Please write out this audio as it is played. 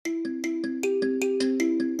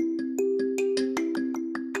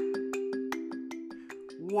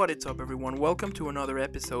What is up, everyone? Welcome to another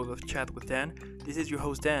episode of Chat with Dan. This is your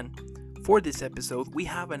host, Dan. For this episode, we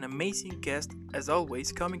have an amazing guest, as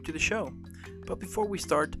always, coming to the show. But before we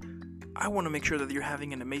start, I want to make sure that you're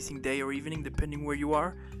having an amazing day or evening, depending where you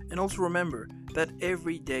are. And also remember that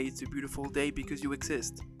every day is a beautiful day because you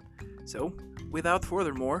exist. So, without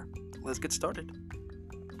furthermore, let's get started.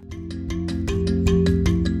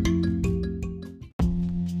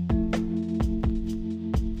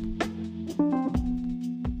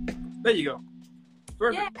 There you go.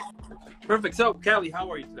 Perfect. Yeah. Perfect. So, Callie,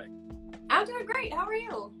 how are you today? I'm doing great. How are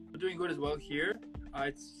you? I'm doing good as well here.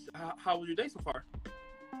 How was your day so far?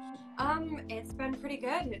 It's been pretty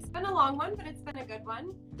good. It's been a long one, but it's been a good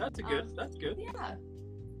one. That's good. Yeah.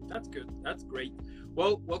 That's good. That's great.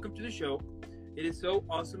 Well, welcome to the show. It is so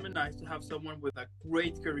awesome and nice to have someone with a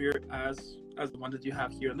great career as the one that you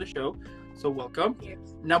have here on the show. So welcome. Thank you.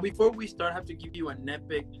 Now, before we start, I have to give you an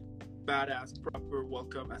epic, badass, proper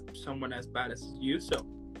welcome as someone as badass as you. So,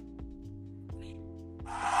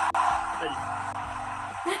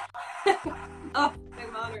 Oh,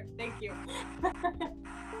 I'm honored. Thank you.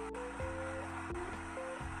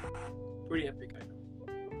 pretty epic, I know.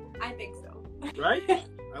 I think so. Right?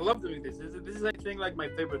 I love doing this. This is I think, like my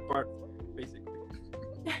favorite part, basically.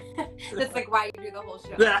 That's like why you do the whole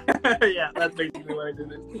show. Yeah, that's basically why I do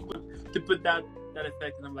this. To put that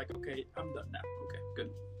effect, and I'm like, okay, I'm done now. Okay, good.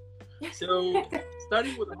 So,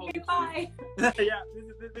 starting with the whole. Bye. Yeah,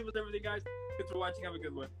 this was everything, guys. Thanks for watching. Have a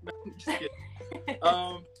good one. Just kidding.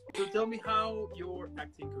 So tell me how your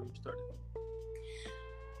acting career started.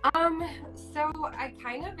 So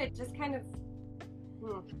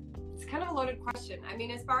it's kind of a loaded question. I mean,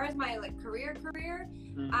 as far as my career,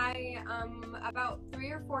 I about 3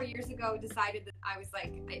 or 4 years ago decided that I was I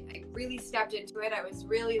really stepped into it. I was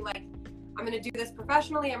really I'm going to do this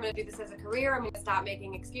professionally. I'm going to do this as a career. I'm going to stop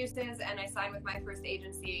making excuses. And I signed with my first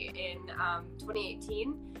agency in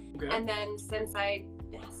 2018. Okay. And then since I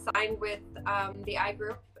signed with the I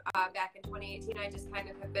Group back in 2018, I just kind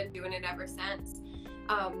of have been doing it ever since.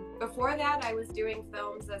 Before that, I was doing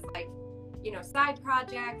films as side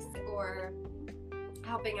projects or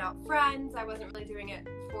helping out friends. I wasn't really doing it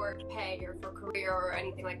for pay or for career or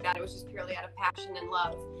anything like that. It was just purely out of passion and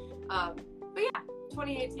love. But yeah,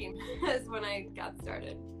 2018 is when I got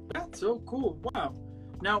started. That's so cool. Wow.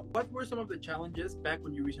 Now, what were some of the challenges back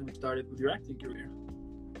when you recently started with your acting career?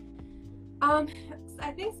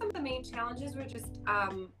 I think some of the main challenges were just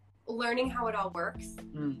learning how it all works.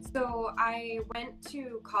 So I went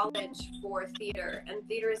to college for theater, and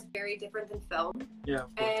theater is very different than film. Yeah.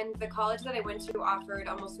 And the college that I went to offered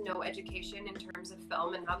almost no education in terms of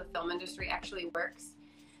film and how the film industry actually works.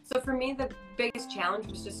 So for me, the biggest challenge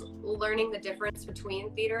was just learning the difference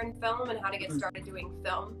between theater and film and how to get started doing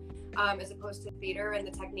film as opposed to theater and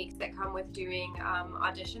the techniques that come with doing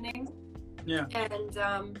auditioning. Yeah.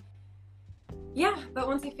 And but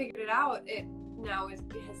once I figured it out, it now is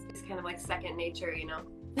kind of like second nature,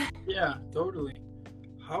 Yeah, totally.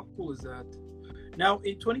 How cool is that? Now,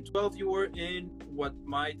 in 2012, you were in What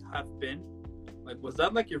Might Have Been. Was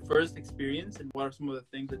that your first experience, and what are some of the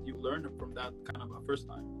things that you learned from that kind of a first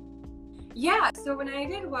time? Yeah, so when I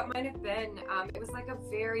did What Might Have Been, it was a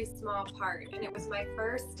very small part, and it was my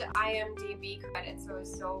first IMDb credit, so I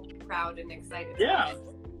was so proud and excited. Yeah.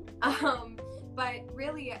 But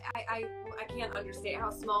really, I can't understand how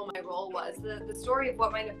small my role was. The story of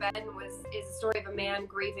What Might Have Been is a story of a man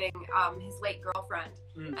grieving his late girlfriend,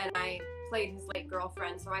 and I played his late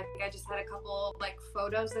girlfriend. So I think I just had a couple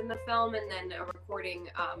photos in the film and then a recording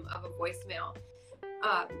of a voicemail.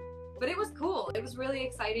 But it was cool. It was really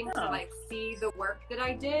exciting to see the work that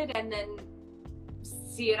I did and then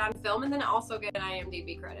see it on film and then also get an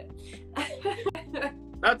IMDb credit.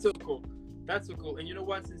 That's so cool. That's so cool. And you know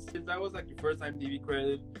what? Since that was your first IMDb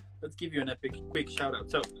credit, let's give you an epic quick shout out.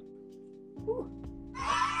 So,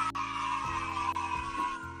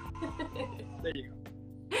 there you go.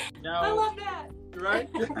 Now, I love that. Right?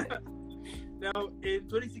 Now, in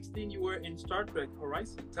 2016, you were in Star Trek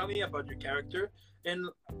Horizon. Tell me about your character and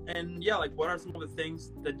what are some of the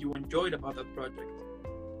things that you enjoyed about that project?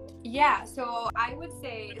 Yeah, so I would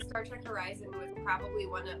say Star Trek Horizon was probably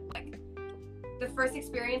one of the first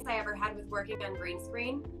experience I ever had with working on green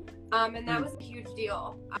screen, and that was a huge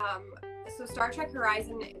deal. So Star Trek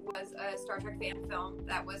Horizon was a Star Trek fan film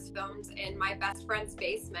that was filmed in my best friend's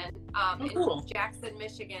basement in Jackson,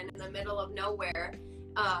 Michigan, in the middle of nowhere,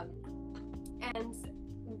 and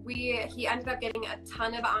he ended up getting a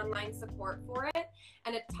ton of online support for it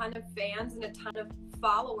and a ton of fans and a ton of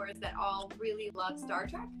followers that all really love Star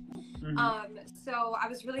Trek. So I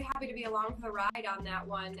was really happy to be along for the ride on that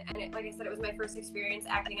one. And like I said, it was my first experience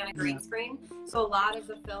acting on a green screen. So a lot of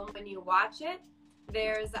the film, when you watch it,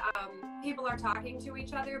 there's people are talking to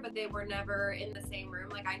each other, but they were never in the same room.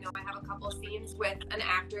 Like I know I have a couple of scenes with an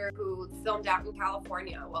actor who filmed out in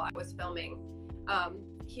California while I was filming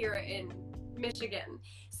here in Michigan.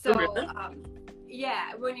 So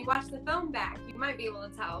yeah, when you watch the film back, you might be able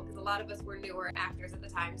to tell, because a lot of us were newer actors at the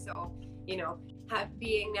time. So, you know,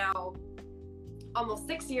 being now almost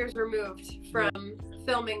 6 years removed from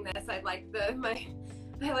filming this, I like to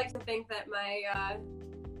think that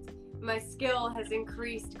my skill has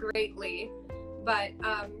increased greatly. But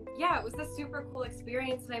yeah, it was a super cool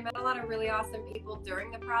experience, and I met a lot of really awesome people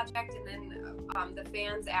during the project, and then the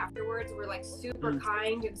fans afterwards were like super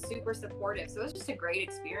kind and super supportive. So it was just a great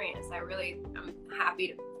experience. I'm happy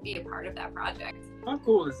to be a part of that project. How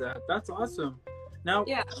cool is that? That's awesome. Now,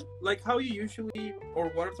 like how you usually, or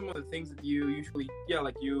what are some of the things that you usually,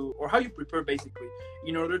 or how you prepare basically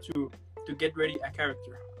in order to get ready a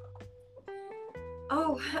character?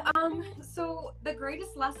 So the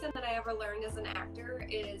greatest lesson that I ever learned as an actor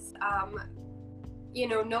is,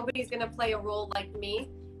 nobody's going to play a role like me,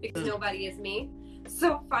 because nobody is me.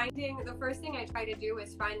 So the first thing I try to do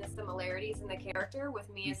is find the similarities in the character with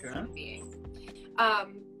me as a human being.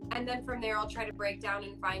 And then from there, I'll try to break down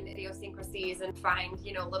and find idiosyncrasies and find,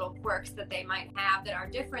 little quirks that they might have that are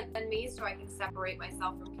different than me, so I can separate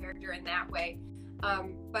myself from character in that way.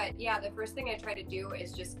 But yeah, the first thing I try to do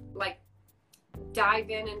is just dive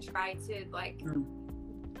in and try to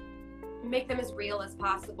make them as real as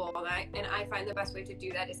possible. And I find the best way to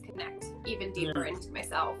do that is connect even deeper into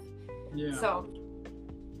myself. Yeah. So,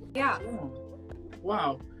 yeah.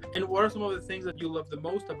 Wow. And what are some of the things that you love the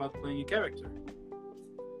most about playing a character?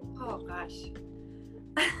 Oh gosh.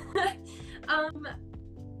 I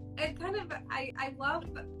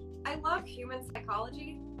love human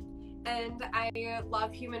psychology, and I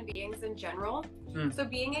love human beings in general. So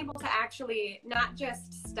being able to actually not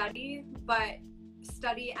just study, but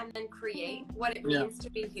study and then create what it means to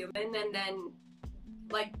be human, and then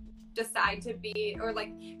decide to be, or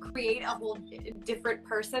create a whole different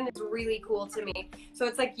person is really cool to me. So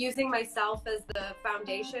it's like using myself as the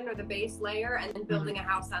foundation or the base layer, and then building a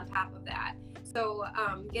house on top of that. So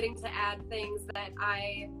getting to add things that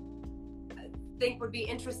I think would be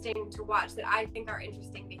interesting to watch, that I think are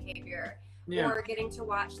interesting behavior, or getting to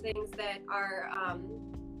watch things that are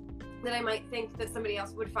that I might think that somebody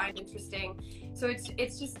else would find interesting. So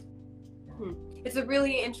it's just it's a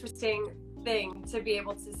really interesting thing to be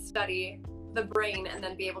able to study the brain and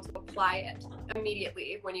then be able to apply it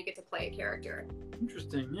immediately when you get to play a character.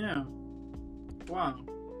 Interesting. Yeah. Wow,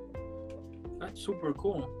 that's super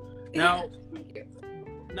cool. Now, Thank you.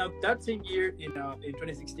 Now that same year in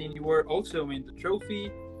 2016, you were also in The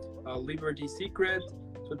Trophy, Liberty Secret.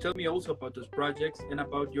 So tell me also about those projects and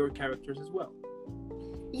about your characters as well.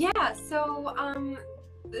 Yeah, so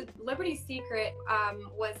the Liberty Secret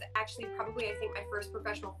was actually probably, I think, my first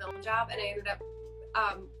professional film job, and I ended up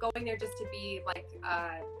going there just to be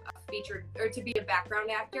a featured, or to be a background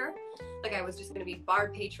actor. I was just going to be bar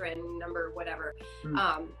patron number whatever.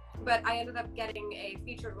 But I ended up getting a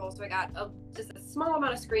featured role, so I got just a small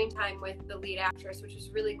amount of screen time with the lead actress, which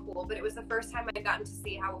was really cool. But it was the first time I'd gotten to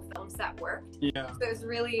see how a film set worked. Yeah. So it was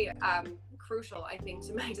really crucial, I think,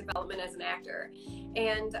 to my development as an actor.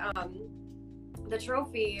 And The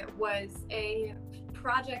Trophy was a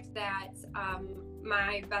project that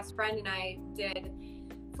my best friend and I did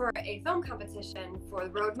for a film competition for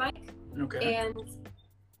the Road Mic. Okay. And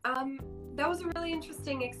that was a really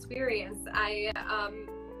interesting experience.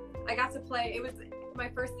 I got to play. It was my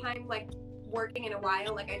first time working in a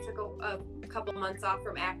while. I took a couple months off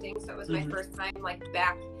from acting, so it was my first time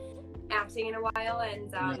back acting in a while.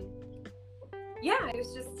 And I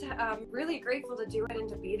was just really grateful to do it and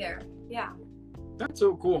to be there. Yeah. That's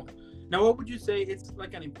so cool. Now, what would you say it's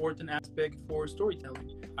an important aspect for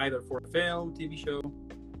storytelling, either for a film, TV show?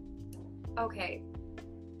 Okay.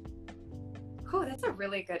 Oh, that's a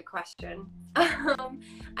really good question.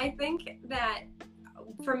 I think that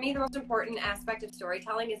for me, the most important aspect of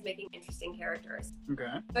storytelling is making interesting characters.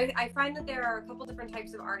 Okay. So I find that there are a couple different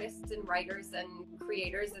types of artists and writers and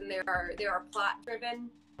creators, and there are plot-driven.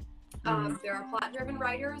 There are plot-driven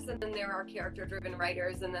writers, and then there are character-driven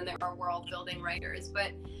writers, and then there are world-building writers.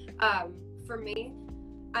 But for me,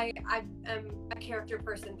 I am a character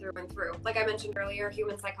person through and through. Like I mentioned earlier,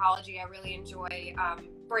 human psychology, I really enjoy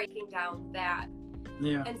breaking down that.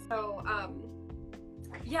 Yeah. And so,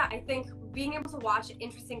 I think being able to watch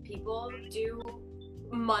interesting people do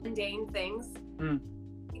mundane things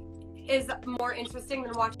is more interesting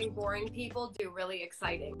than watching boring people do really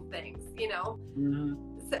exciting things, you know? Mm-hmm.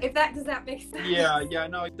 So does that make sense? Yeah,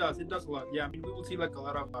 no, it does a lot. Yeah, I mean, we will see like a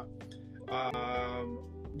lot of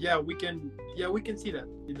we can see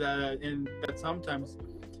that sometimes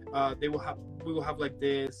we will have like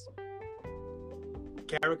this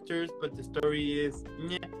characters, but the story is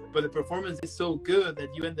but the performance is so good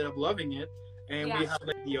that you ended up loving it, and we have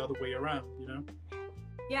like the other way around, you know?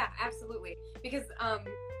 Yeah, absolutely. Because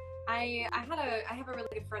I have a really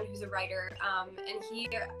good friend who's a writer, and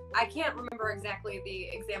I can't remember exactly the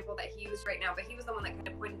example that he used right now, but he was the one that kind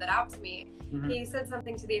of pointed that out to me. Mm-hmm. He said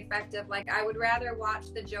something to the effect of like, I would rather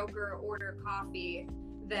watch the Joker order coffee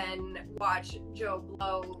than watch Joe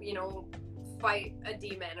Blow, you know, fight a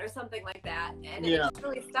demon or something like that. And it just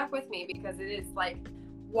really stuck with me because it is like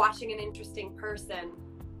watching an interesting person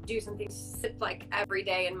do something like every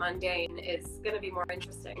day and mundane is going to be more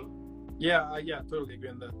interesting. Yeah, totally agree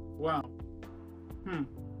on that. Wow.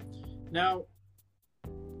 Now,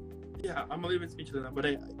 I'm a little bit speechless now, but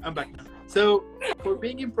I'm back now. So, for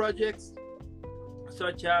being in projects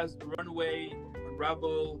such as Runaway,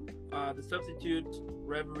 Unravel, The Substitute,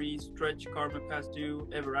 Reverie, Stretch, Karma Past Due,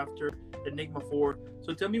 Ever After, Enigma 4.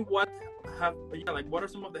 So tell me what are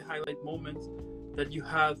some of the highlight moments that you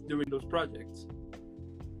had during those projects?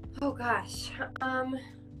 Oh gosh.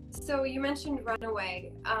 So you mentioned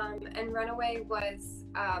Runaway, and Runaway was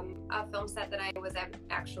a film set that I was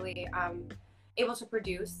actually able to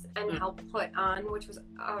produce and help put on, which was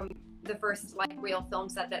the first like real film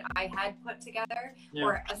set that I had put together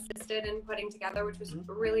or assisted in putting together, which was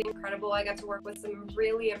really incredible. I got to work with some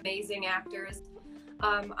really amazing actors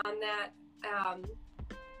on that,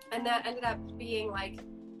 and that ended up being like,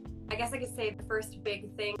 I guess I could say the first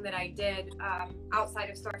big thing that I did outside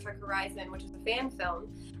of Star Trek Horizon, which is a fan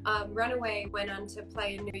film. Runaway went on to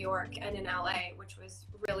play in New York and in LA, which was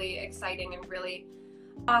really exciting and really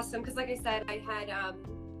awesome. Because like I said, I had,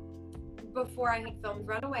 before I had filmed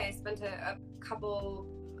Runaway, I spent a couple,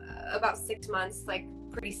 about 6 months, like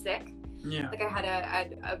pretty sick. Yeah. Like I had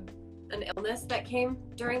an illness that came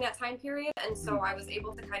during that time period. And so I was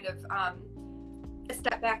able to kind of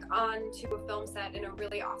step back onto a film set in a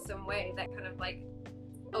really awesome way that kind of like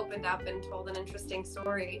opened up and told an interesting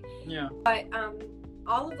story. Yeah. But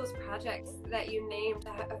all of those projects that you named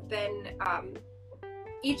have been,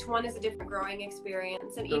 each one is a different growing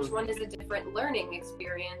experience, and each one is a different learning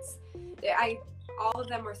experience. All of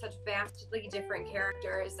them were such vastly different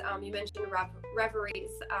characters. You mentioned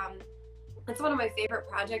Reveries. It's one of my favorite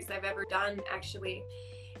projects I've ever done, actually.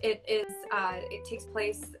 It takes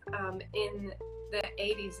place in the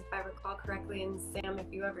 80s, if I recall correctly, and Sam,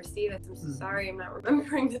 if you ever see this, I'm so sorry I'm not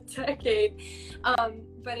remembering the decade,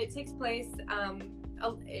 but it takes place,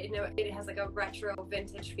 it has like a retro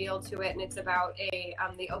vintage feel to it, and it's about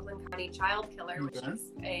the Oakland County child killer, which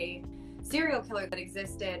is a serial killer that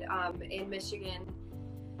existed in Michigan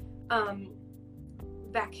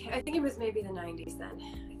back, I think it was maybe the 90s then.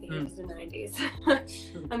 It was the 90s.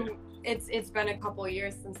 It's been a couple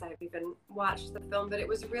years since I've even watched the film, but it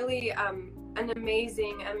was really an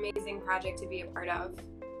amazing project to be a part of.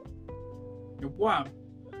 Wow,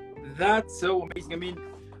 that's so amazing. I mean,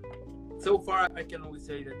 so far I can only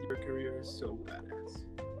say that your career is so badass.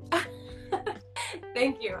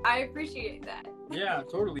 Thank you, I appreciate that. Yeah,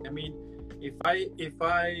 totally. I mean, if I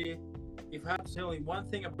had to say only one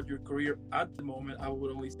thing about your career at the moment, I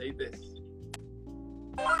would only say this.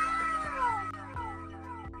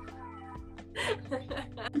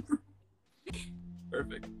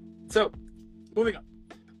 Perfect. So, moving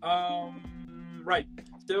on. Right.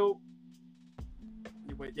 So,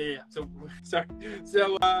 wait. Yeah. So, sorry.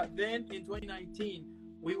 So, then in 2019,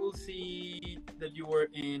 we will see that you were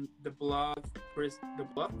in the Blood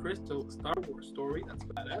Crystal Star Wars story. That's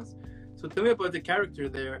badass. So, tell me about the character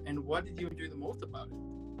there, and what did you enjoy the most about it?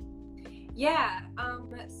 Yeah.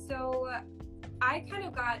 So I kind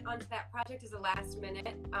of got onto that project as a last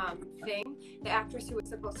minute thing. The actress who was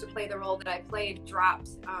supposed to play the role that I played dropped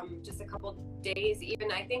just a couple days,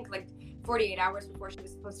 even I think like 48 hours before she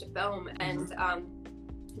was supposed to film. And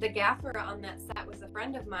the gaffer on that set was a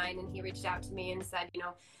friend of mine, and he reached out to me and said, you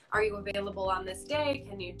know, are you available on this day?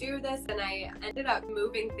 Can you do this? And I ended up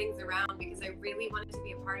moving things around because I really wanted to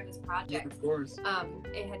be a part of this project. Of course.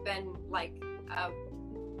 It had been like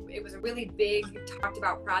it was a really big talked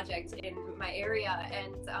about project in my area,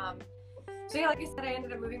 and so yeah, like I said, I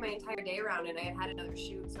ended up moving my entire day around, and I had another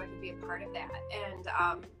shoot so I could be a part of that. And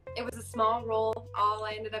it was a small role. All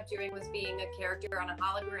I ended up doing was being a character on a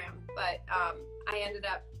hologram, but I ended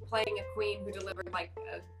up playing a queen who delivered like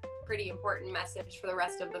a pretty important message for the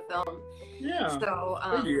rest of the film. Yeah. So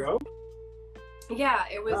there you go. Yeah,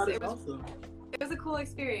 That is awesome. it was a cool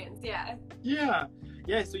experience. Yeah. Yeah,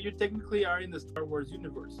 yeah. So you technically are in the Star Wars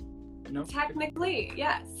universe, you know? Technically,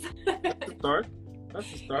 yes. That's the start.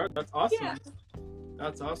 That's the start. That's awesome. Yeah.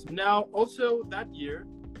 That's awesome. Now, also that year,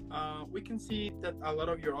 we can see that a lot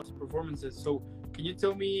of your awesome performances. So, can you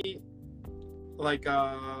tell me, like,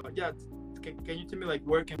 yeah, can you tell me like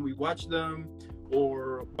where can we watch them,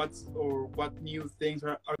 or what new things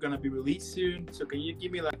are gonna be released soon? So, can you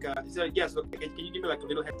give me like yes? Okay, can you give me like a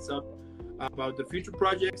little heads up about the future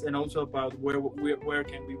projects and also about where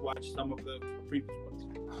can we watch some of the previous ones?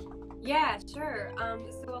 Yeah, sure.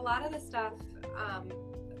 So a lot of the stuff,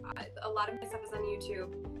 a lot of my stuff is on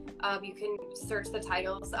YouTube. You can search the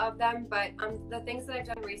titles of them, but the things that I've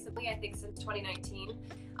done recently, I think since 2019,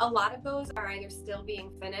 a lot of those are either still being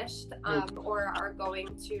finished or are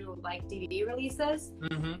going to like DVD releases.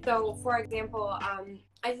 Mm-hmm. So, for example,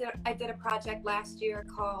 I did a project last year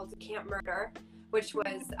called Camp Murder, which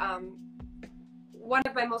was one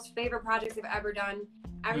of my most favorite projects I've ever done.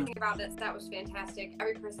 Everything about this, that was fantastic.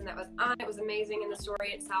 Every person that was on it was amazing, and the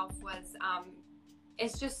story itself was,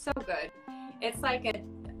 it's just so good. It's like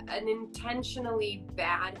an intentionally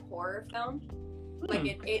bad horror film.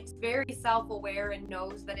 Like it's very self-aware and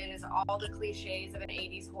knows that it is all the cliches of an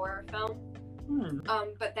 80s horror film.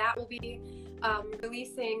 But that will be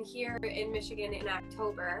releasing here in Michigan in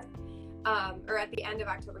October, or at the end of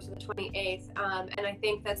October, so the 28th. And I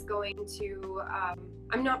think that's going to,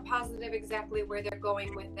 I'm not positive exactly where they're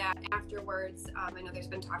going with that afterwards. I know there's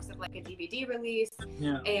been talks of like a DVD release,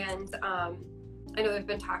 and I know there's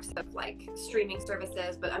been talks of like streaming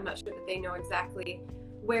services, but I'm not sure that they know exactly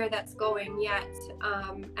where that's going yet.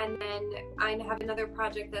 And then I have another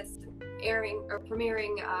project that's airing or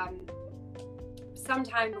premiering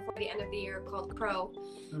sometime before the end of the year called Crow,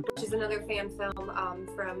 which is another fan film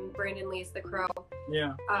from Brandon Lee's The Crow.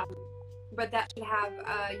 Yeah. But that should have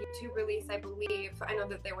a YouTube release, I believe. I know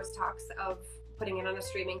that there was talks of putting it on a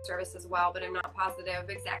streaming service as well, but I'm not positive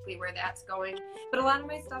exactly where that's going. But a lot of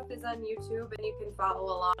my stuff is on YouTube, and you can follow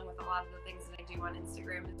along with a lot of the things that I do on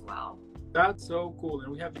Instagram as well. That's so cool,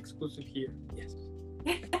 and we have the exclusive here. Yes.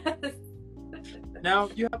 Now,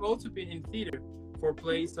 you have also been in theater for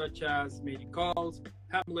plays such as Mating Calls,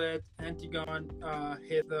 Hamlet, Antigone,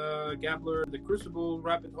 Hedda Gabler, The Crucible,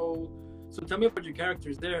 Rabbit Hole. So tell me about your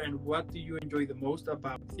characters there, and what do you enjoy the most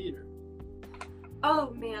about theater?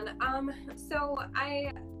 Oh man, so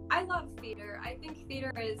I love theater. I think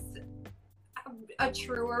theater is a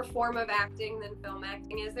truer form of acting than film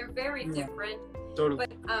acting is. They're very different. Totally.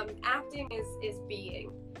 But acting is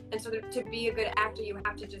being, and so to be a good actor, you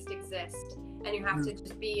have to just exist, and you have to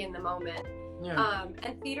just be in the moment. Yeah.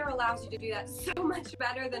 And theater allows you to do that so much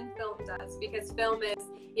better than film does, because film is,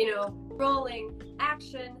 you know, rolling,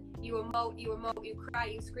 action, you emote, you cry,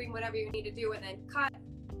 you scream, whatever you need to do, and then cut,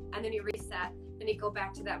 and then you reset, and you go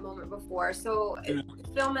back to that moment before. So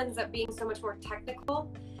film ends up being so much more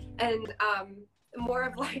technical, and more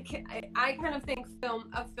of like, I kind of think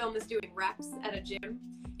of film is doing reps at a gym.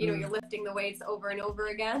 You know, you're lifting the weights over and over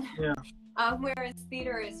again. Yeah. Whereas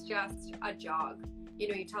theater is just a jog. You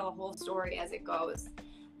know, you tell a whole story as it goes.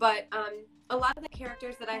 But a lot of the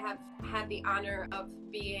characters that I have had the honor of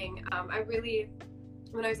being,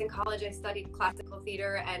 when I was in college, I studied classical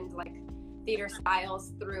theater and like theater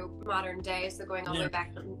styles through modern day. So going all the way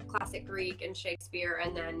back from classic Greek and Shakespeare,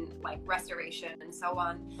 and then like Restoration and so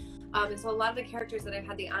on. And so a lot of the characters that I've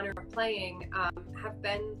had the honor of playing have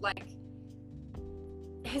been like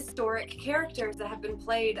historic characters that have been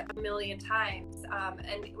played a million times.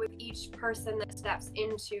 And with each person that steps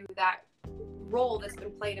into that role that's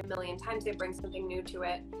been played a million times, they bring something new to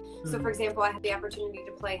it. So for example, I had the opportunity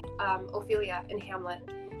to play Ophelia in Hamlet.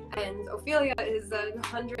 And Ophelia is a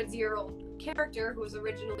hundreds-year-old character who was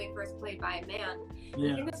originally first played by a man.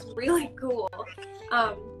 I think it's really cool.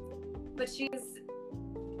 But she's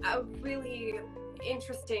a really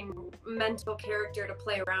interesting mental character to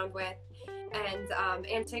play around with. And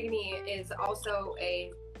Antigone is also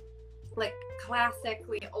a like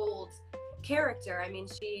classically old character. I mean,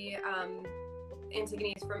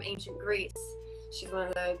 Antigone is from ancient Greece. She's one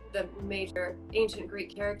of the major ancient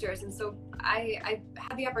Greek characters, and so I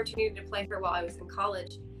had the opportunity to play her while I was in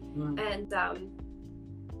college, and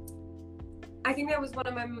I think that was one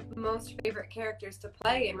of my most favorite characters to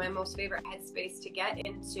play and my most favorite headspace to get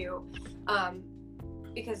into,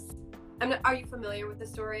 because are you familiar with the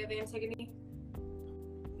story of Antigone?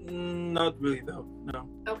 Not really, though. No.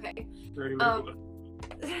 Okay. Very well.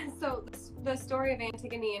 So the story of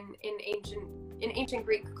Antigone in ancient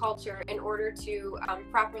Greek culture, in order to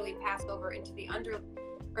properly pass over into the underworld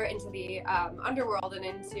and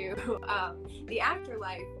into the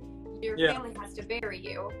afterlife, your Yeah. family has to bury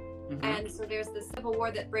you. Mhm. And so there's the civil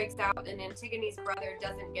war that breaks out, and Antigone's brother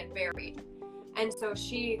doesn't get buried. And so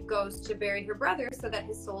she goes to bury her brother so that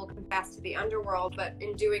his soul can pass to the underworld, but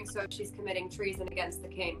in doing so, she's committing treason against the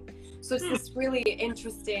king. So it's this really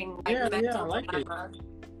interesting, like, Yeah, mental I like it. dilemma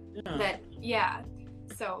Yeah. that,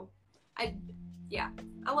 so I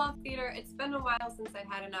love theater. It's been a while since I've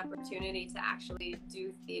had an opportunity to actually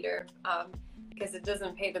do theater, because it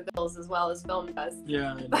doesn't pay the bills as well as film does.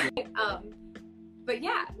 Yeah. But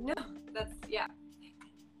yeah, no, that's, yeah.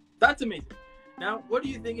 That's amazing. Now, what do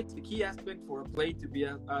you think is the key aspect for a play to be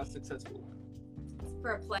a successful one?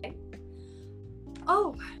 For a play?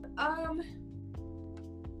 Oh,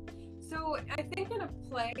 so I think in a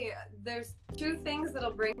play, there's two things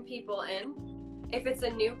that'll bring people in. If it's a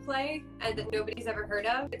new play and that nobody's ever heard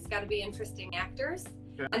of, it's got to be interesting actors.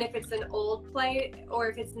 Okay. And if it's an old play, or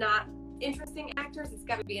if it's not interesting actors, it's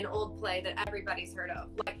got to be an old play that everybody's heard of,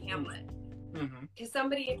 like Hamlet. Mm-hmm. Because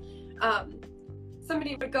somebody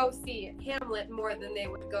would go see Hamlet more than they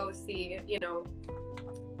would go see,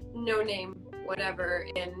 no name whatever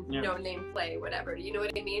in no name play whatever. You know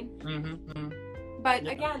what I mean? Mm-hmm. Mm-hmm. But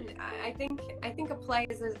again, I think a play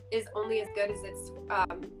is only as good as its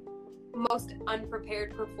most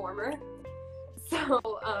unprepared performer. So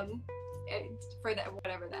for that,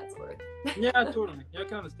 whatever that's worth. Yeah, totally. I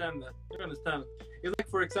can understand that. It's like,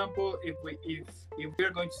 for example, if we're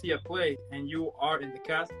going to see a play and you are in the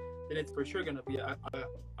cast, then it's for sure gonna be a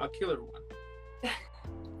killer one.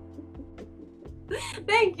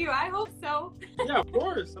 Thank you. I hope so. Yeah, of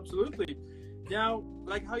course, absolutely. Now,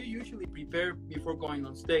 like, how you usually prepare before going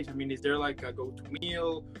on stage? I mean, is there like a go-to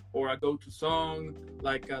meal or a go-to song?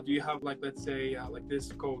 Like, do you have, like, let's say, like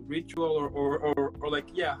this called ritual, or like,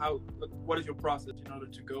 what is your process in order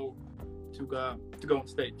to go on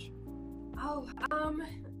stage? Oh,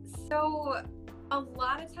 so a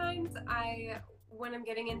lot of times when I'm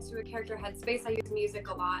getting into a character headspace, I use music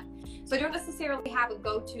a lot. So I don't necessarily have a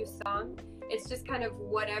go-to song. It's just kind of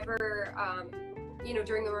whatever,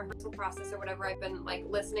 during the rehearsal process or whatever I've been like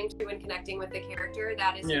listening to and connecting with the character.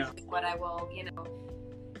 That is usually what I will,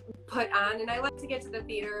 put on. And I like to get to the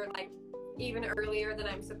theater like even earlier than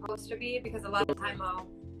I'm supposed to be, because a lot of times I'll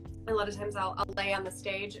lay on the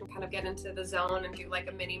stage and kind of get into the zone and do like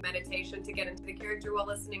a mini meditation to get into the character while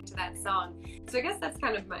listening to that song. So I guess that's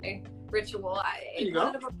kind of my ritual.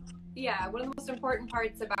 One of the most important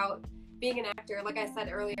parts about being an actor, like I said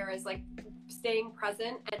earlier, is like staying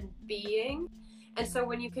present and being. And so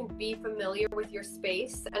when you can be familiar with your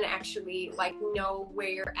space and actually like know where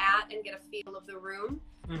you're at and get a feel of the room,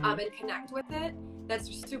 and connect with it, that's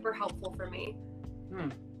super helpful for me.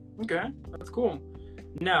 Okay, that's cool.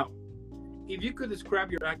 Now, if you could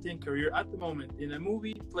describe your acting career at the moment in a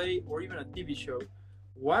movie, play, or even a TV show,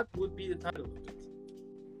 what would be the title of it?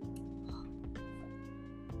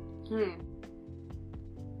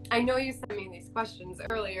 I know you sent me these questions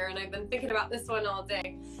earlier, and I've been thinking about this one all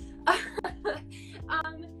day.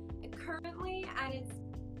 Currently,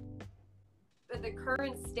 at the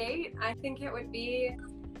current state, I think it would be,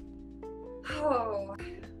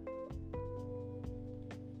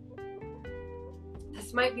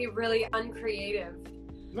 this might be really uncreative.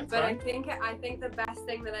 That's but fine. I think the best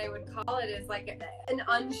thing that I would call it is like an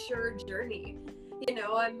unsure journey.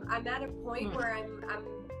 I'm at a point where I'm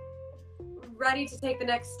ready to take the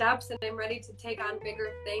next steps, and I'm ready to take on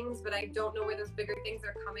bigger things, but I don't know where those bigger things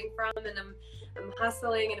are coming from, and I'm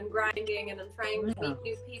hustling and I'm grinding and I'm trying to meet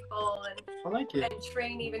new people and I like it. and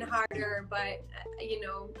train even harder. But acting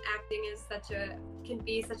can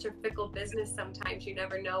be such a fickle business sometimes. You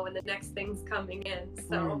never know when the next thing's coming in.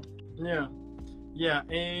 So yeah.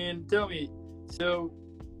 And tell me, so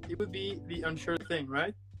it would be the unsure thing,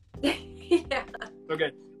 right? yeah.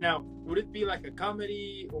 Okay. Now, would it be like a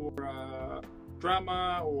comedy or a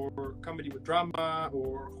drama, or comedy with drama,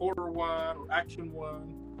 or horror one, or action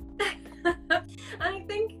one? I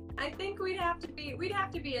think we'd have to be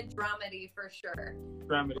a dramedy for sure.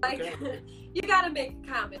 Dramedy. Like, Okay. you got to make a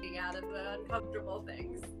comedy out of the uncomfortable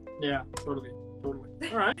things. Yeah, totally. All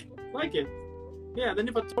right, like it. Yeah. Then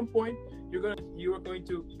if at some point you are going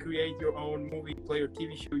to create your own movie, play, or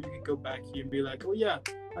TV show, you can go back here and be like, oh yeah,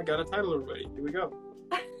 I got a title already. Here we go.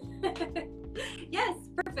 Yes,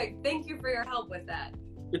 perfect. Thank you for your help with that.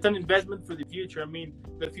 It's an investment for the future. I mean,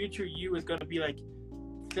 the future you is gonna be like,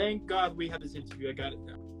 thank God we had this interview. I got it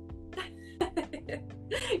now.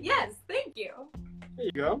 Yes, thank you. There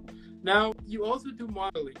you go. Now, you also do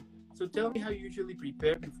modeling. So tell me how you usually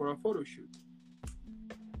prepare before a photo shoot.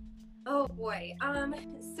 Oh boy.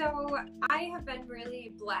 So I have been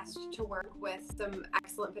really blessed to work with some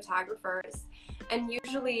excellent photographers, and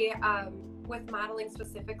usually, with modeling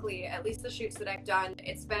specifically, at least the shoots that I've done,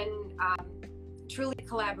 it's been truly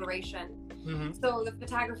collaboration. Mm-hmm. So the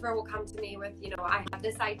photographer will come to me with, I have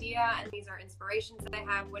this idea and these are inspirations that I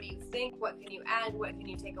have. What do you think? What can you add? What can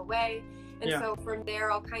you take away? And Yeah. so from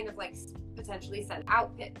there, I'll kind of like potentially send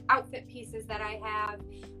outfit pieces that I have,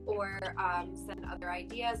 or send other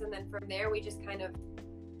ideas. And then from there, we just kind of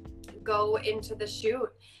go into the shoot.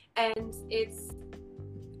 And it's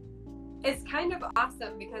kind of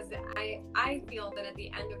awesome because I feel that at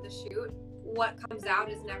the end of the shoot, what comes out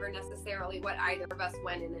is never necessarily what either of us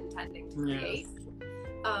went in intending to create.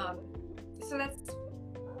 Yes. So that's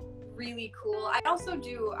really cool. I also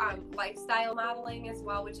do lifestyle modeling as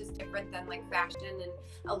well, which is different than like fashion and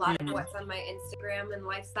a lot of what's on my Instagram. And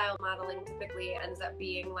lifestyle modeling typically ends up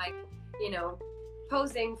being like,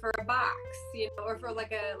 posing for a box, or for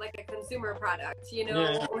like a consumer product,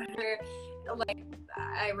 Yeah. or like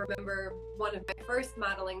I remember one of my first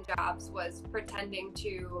modeling jobs was pretending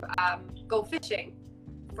to go fishing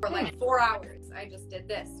for like 4 hours. I just did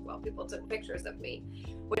this while people took pictures of me,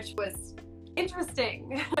 which was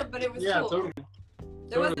interesting, but it was cool. Totally.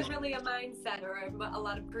 There wasn't really a mindset or a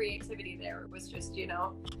lot of creativity there. It was just,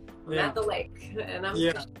 I'm at the lake and I'm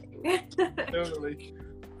fishing. Totally.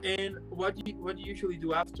 And what do you usually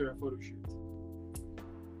do after a photo shoot?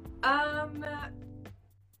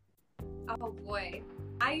 Oh boy,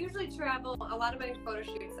 I usually travel. A lot of my photo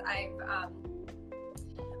shoots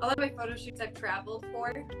I've traveled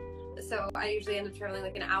for, so I usually end up traveling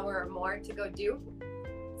like an hour or more to go do.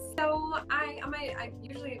 So I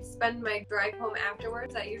usually spend my drive home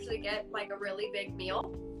afterwards. I usually get like a really big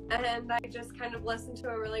meal, and I just kind of listen to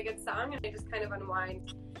a really good song, and I just kind of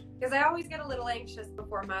unwind. Because I always get a little anxious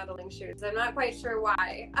before modeling shoots. I'm not quite sure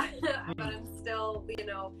why, but I'm still,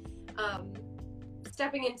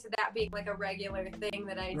 stepping into that being like a regular thing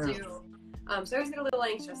that I do. So I always get a little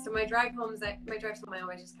anxious. So my drive home, I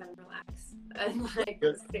always just kind of relax and like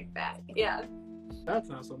stick back. Yeah. That's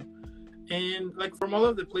awesome. And like from all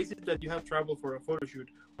of the places that you have traveled for a photo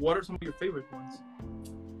shoot, what are some of your favorite ones?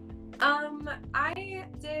 I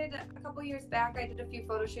did a couple years back. I did a few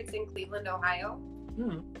photo shoots in Cleveland, Ohio.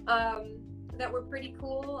 That were pretty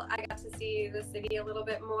cool. I got to see the city a little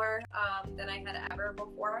bit more than I had ever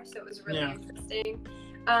before, so it was really interesting.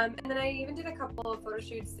 And then I even did a couple of photo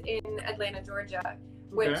shoots in Atlanta, Georgia,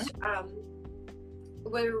 which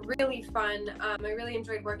were really fun. I really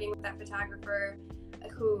enjoyed working with that photographer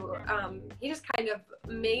who he just kind of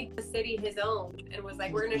made the city his own and was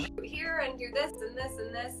like, we're gonna shoot here and do this and this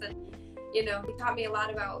and this, and he taught me a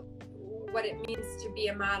lot about what it means to be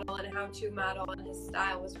a model and how to model, and his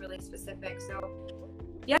style was really specific. So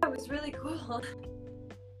yeah, it was really cool.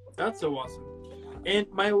 That's so awesome. And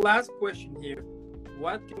my last question here,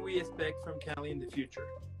 what can we expect from Callie in the future?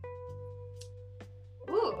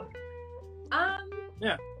 Ooh.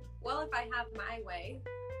 Yeah. Well, if I have my way,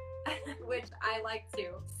 which I like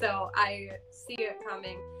to, so I see it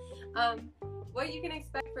coming. What you can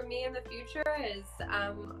expect from me in the future is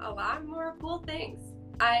a lot more cool things.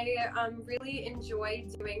 I really enjoy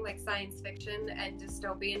doing like science fiction and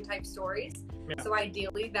dystopian type stories. Yeah. So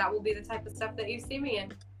ideally, that will be the type of stuff that you see me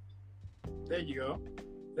in. There you go.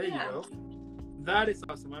 There you go. That is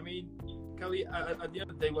awesome. I mean, Callie, at the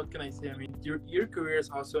end of the day, what can I say? I mean, your career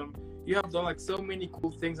is awesome. You have done like so many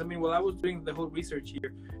cool things. I mean, well, I was doing the whole research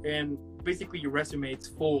here, and basically your resume, it's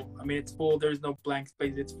full. I mean, it's full. There's no blank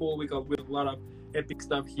space. It's full with a lot of epic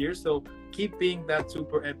stuff here. So keep being that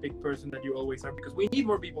super epic person that you always are, because we need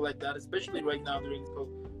more people like that, especially right now during these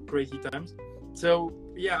crazy times. So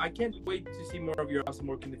yeah, I can't wait to see more of your awesome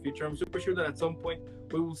work in the future. I'm super sure that at some point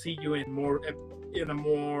we will see you in more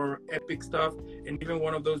epic stuff, and even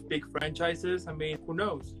one of those big franchises. I mean, who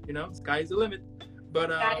knows? Sky's the limit. But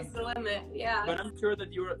sky's the limit. Yeah. But I'm sure that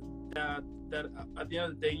that at the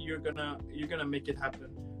end of the day you're gonna make it happen,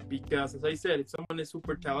 because as I said, if someone is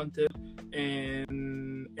super talented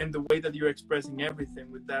and the way that you're expressing everything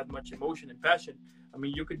with that much emotion and passion, I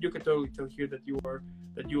mean, you could totally tell here that you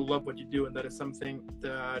love what you do, and that is something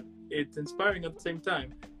that it's inspiring at the same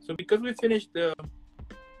time. So because we finished the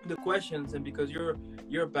questions, and because you're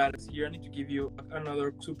a badass here, I need to give you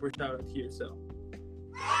another super shout out here. So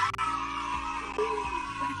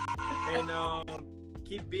and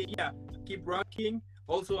keep rocking.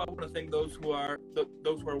 Also, I want to thank those who are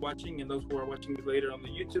watching, and those who are watching this later on the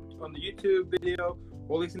YouTube video,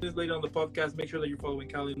 or listening to this later on the podcast. Make sure that you're following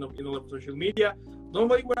Callie in all of social media.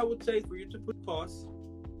 Normally, what I would say is for you to put pause,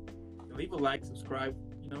 leave a like, subscribe,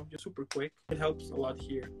 just super quick. It helps a lot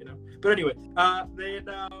here, But anyway,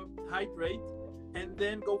 then hydrate, and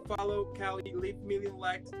then go follow Callie, leave million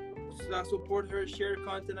likes, support her, share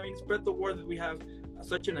content. I mean, spread the word that we have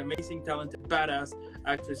such an amazing, talented, badass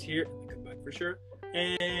actress here. Come back for sure.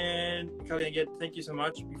 And Callie, again, thank you so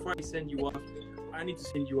much. Before I send you off, I need to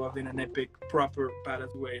send you off in an epic, proper,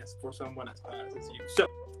 badass way as for someone as badass as you. So,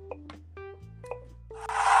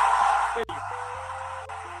 there you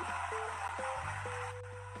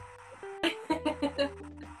go.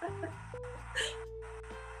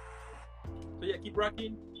 So yeah, keep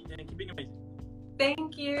rocking and keep being amazing.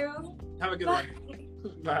 Thank you. Have a good Bye.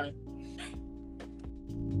 one. Bye.